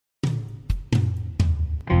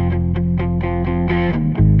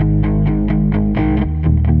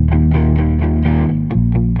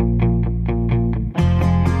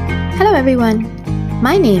everyone.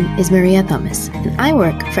 My name is Maria Thomas, and I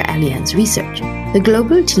work for Allianz Research, the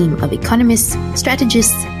global team of economists,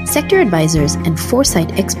 strategists, sector advisors, and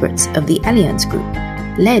foresight experts of the Allianz Group,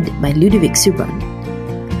 led by Ludovic Subron.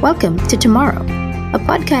 Welcome to Tomorrow, a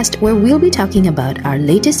podcast where we'll be talking about our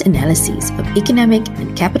latest analyses of economic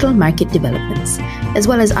and capital market developments, as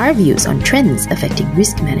well as our views on trends affecting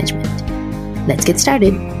risk management. Let's get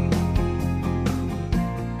started.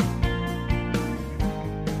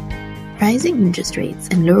 Rising interest rates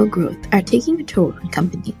and lower growth are taking a toll on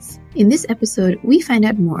companies. In this episode, we find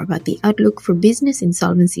out more about the outlook for business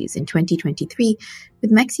insolvencies in 2023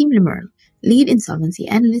 with Maxime Lemerle, lead insolvency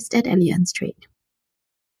analyst at Allianz Trade.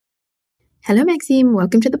 Hello, Maxime.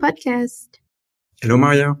 Welcome to the podcast. Hello,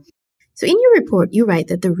 Maria. So in your report, you write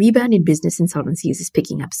that the rebound in business insolvencies is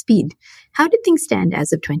picking up speed. How did things stand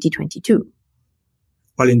as of 2022?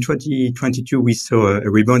 Well, in 2022, we saw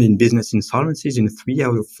a rebound in business insolvencies in 3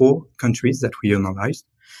 out of 4 countries that we analyzed.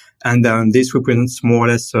 And this represents more or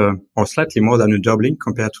less, or slightly more than a doubling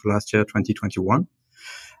compared to last year, 2021.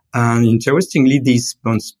 And interestingly, this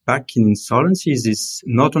bounce back in insolvencies is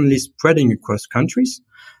not only spreading across countries,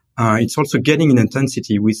 it's also gaining in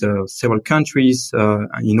intensity with several countries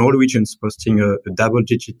in all regions posting a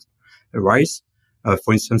double-digit rise.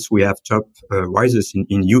 For instance, we have top rises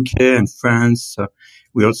in UK and France.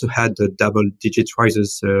 We also had double-digit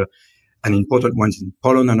rises and important ones in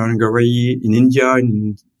Poland and Hungary, in India,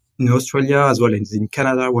 in Australia, as well as in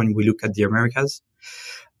Canada when we look at the Americas.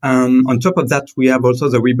 On top of that, we have also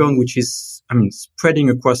the rebound, which is, spreading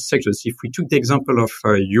across sectors. If we took the example of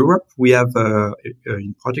Europe, we have,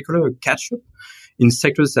 in particular, a catch-up in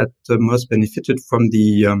sectors that most benefited from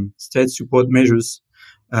the state support measures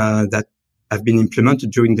that have been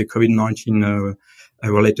implemented during the COVID-19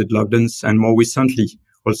 related lockdowns, and more recently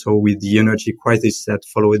also with the energy crisis that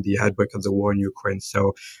followed the outbreak of the war in Ukraine.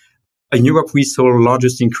 So in Europe, we saw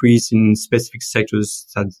largest increase in specific sectors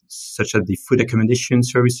such as the food accommodation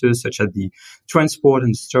services, such as the transport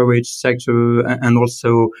and storage sector, and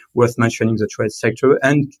also worth mentioning the trade sector.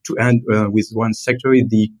 And to end with one sector,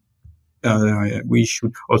 we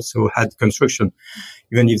should also add construction,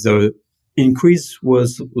 even if the increase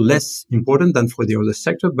was less important than for the other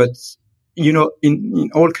sector. But, in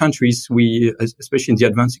all countries, especially in the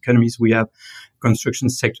advanced economies, we have construction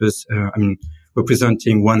sectors,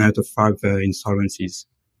 representing 1 out of 5 insolvencies.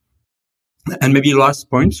 And maybe last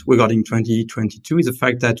point regarding 2022 is the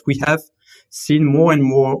fact that we have seen more and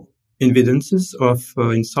more evidences of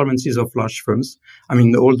insolvencies of large firms.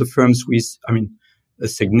 All the firms with, a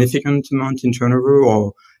significant amount in turnover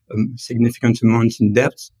or a significant amount in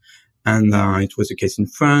debt. And it was the case in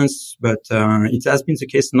France, but it has been the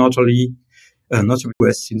case not only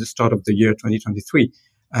US in the start of the year 2023.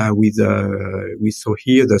 We saw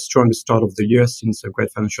here the strongest start of the year since the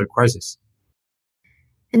great financial crisis.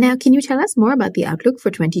 And now, can you tell us more about the outlook for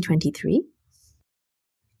 2023?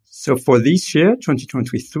 So for this year,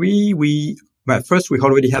 2023, first we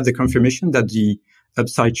already have the confirmation that the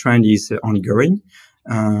upside trend is ongoing.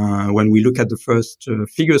 When we look at the first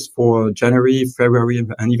figures for January, February,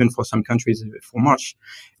 and even for some countries for March,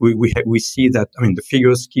 we see that, the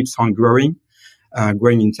figures keeps on growing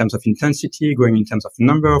in terms of intensity, growing in terms of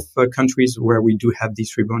number of countries where we do have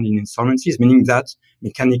this rebound in insolvencies, meaning that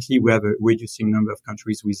mechanically we have a reducing number of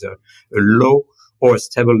countries with a low or a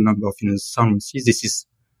stable number of insolvencies. This is,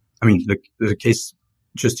 the case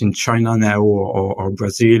just in China now or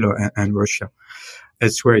Brazil and Russia.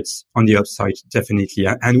 That's where it's on the upside, definitely.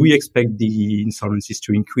 And we expect the insolvencies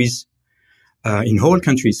to increase in all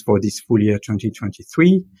countries for this full year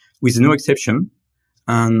 2023, with no exception.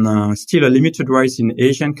 And still a limited rise in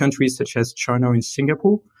Asian countries such as China and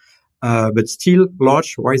Singapore, but still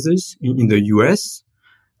large rises in the US,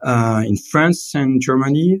 in France and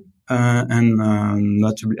Germany, and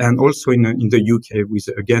also in the UK, with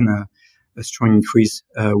again a strong increase,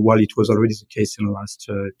 while it was already the case in the last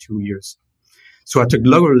 2 years. So at a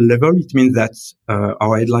global level, it means that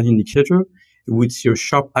our headline indicator would see a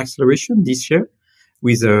sharp acceleration this year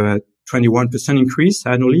with a 21% increase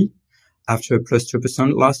annually after plus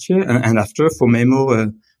 2% last year. And after for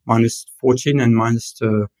Memo, minus 14 and minus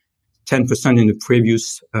 10% in the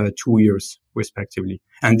previous 2 years, respectively.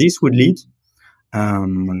 And this would lead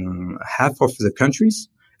half of the countries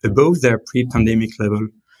above their pre-pandemic level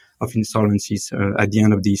of insolvencies at the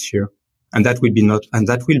end of this year. And that will be not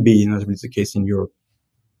the case in Europe.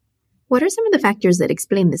 What are some of the factors that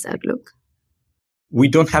explain this outlook? We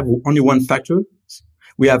don't have only one factor.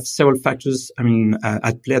 We have several factors,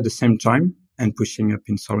 at play at the same time and pushing up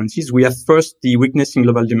insolvencies. We have first the weakness in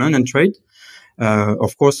global demand and trade.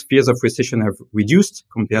 Of course, fears of recession have reduced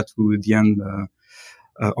compared to the end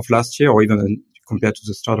of last year, or even compared to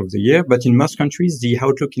the start of the year. But in most countries, the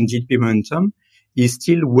outlook in GDP momentum is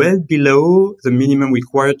still well below the minimum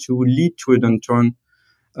required to lead to a downturn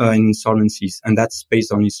in insolvencies, and that's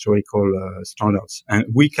based on historical standards. And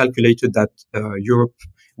we calculated that Europe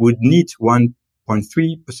would need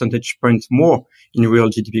 1.3 percentage points more in real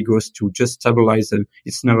GDP growth to just stabilize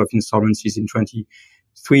its number of insolvencies in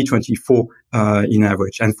 23-24 in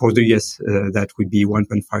average. And for the US, that would be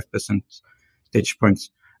 1.5 percentage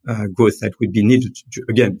points growth that would be needed,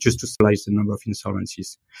 again, just to stabilize the number of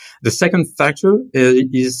insolvencies. The second factor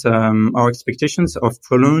is our expectations of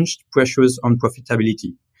prolonged pressures on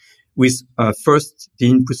profitability, with first, the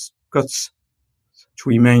input costs to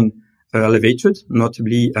remain elevated,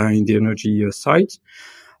 notably in the energy side.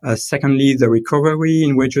 Secondly, the recovery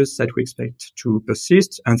in wages that we expect to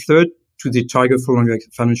persist. And third, to the tighter for longer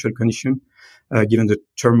financial condition, given the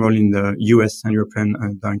turmoil in the US and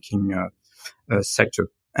European banking sector.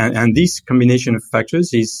 And this combination of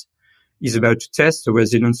factors is about to test the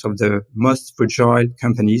resilience of the most fragile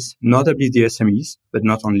companies, notably the SMEs, but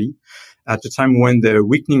not only, at a time when the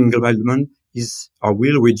weakening global demand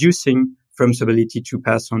will reducing firms' ability to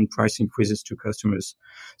pass on price increases to customers.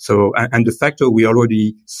 So, and the factor we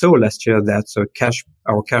already saw last year that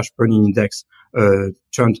our cash burning index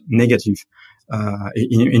turned negative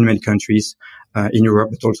in many countries in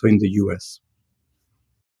Europe, but also in the US.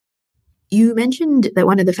 You mentioned that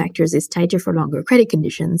one of the factors is tighter for longer credit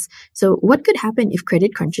conditions. So what could happen if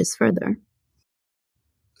credit crunches further?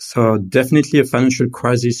 So definitely a financial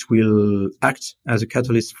crisis will act as a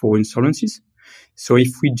catalyst for insolvencies. So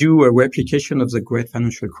if we do a replication of the great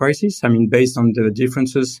financial crisis, based on the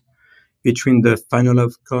differences between the final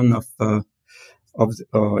outcome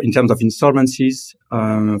in terms of insolvencies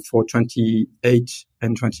for 28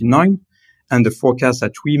 and 29 and the forecast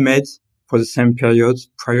that we made for the same period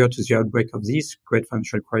prior to the outbreak of this great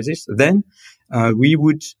financial crisis, then we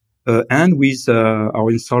would end with our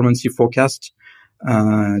insolvency forecast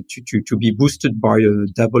to be boosted by a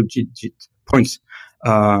double-digit points.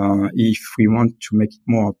 If we want to make it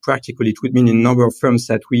more practical, it would mean in number of firms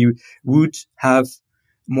that we would have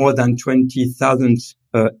more than 20,000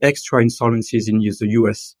 extra insolvencies in the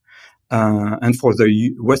US. And for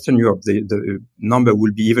the Western Europe, the number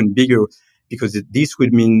will be even bigger, because this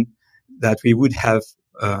would mean that we would have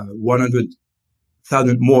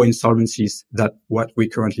 100,000 more insolvencies than what we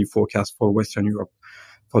currently forecast for Western Europe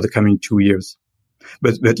for the coming 2 years.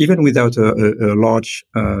 But even without a large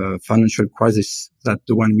financial crisis, that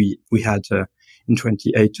the one we had in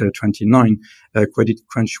 28-29, credit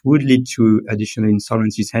crunch would lead to additional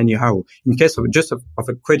insolvencies anyhow. In case of just of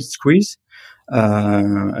a credit squeeze,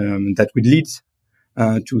 that would lead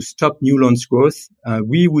to stop new loans growth,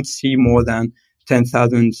 we would see more than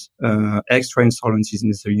 10,000 extra insolvencies in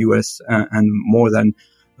the US and more than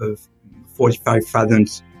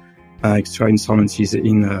 45,000 extra insolvencies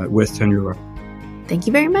in Western Europe. Thank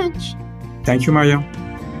you very much. Thank you, Maria.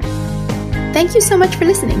 Thank you so much for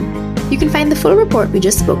listening. You can find the full report we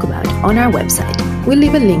just spoke about on our website. We'll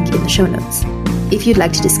leave a link in the show notes. If you'd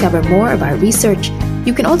like to discover more of our research,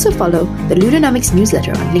 you can also follow the Ludonomics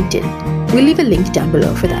newsletter on LinkedIn. We'll leave a link down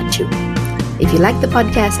below for that too. If you like the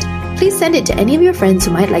podcast, please send it to any of your friends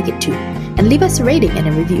who might like it too, and leave us a rating and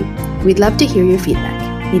a review. We'd love to hear your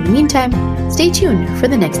feedback. In the meantime, stay tuned for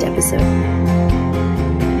the next episode.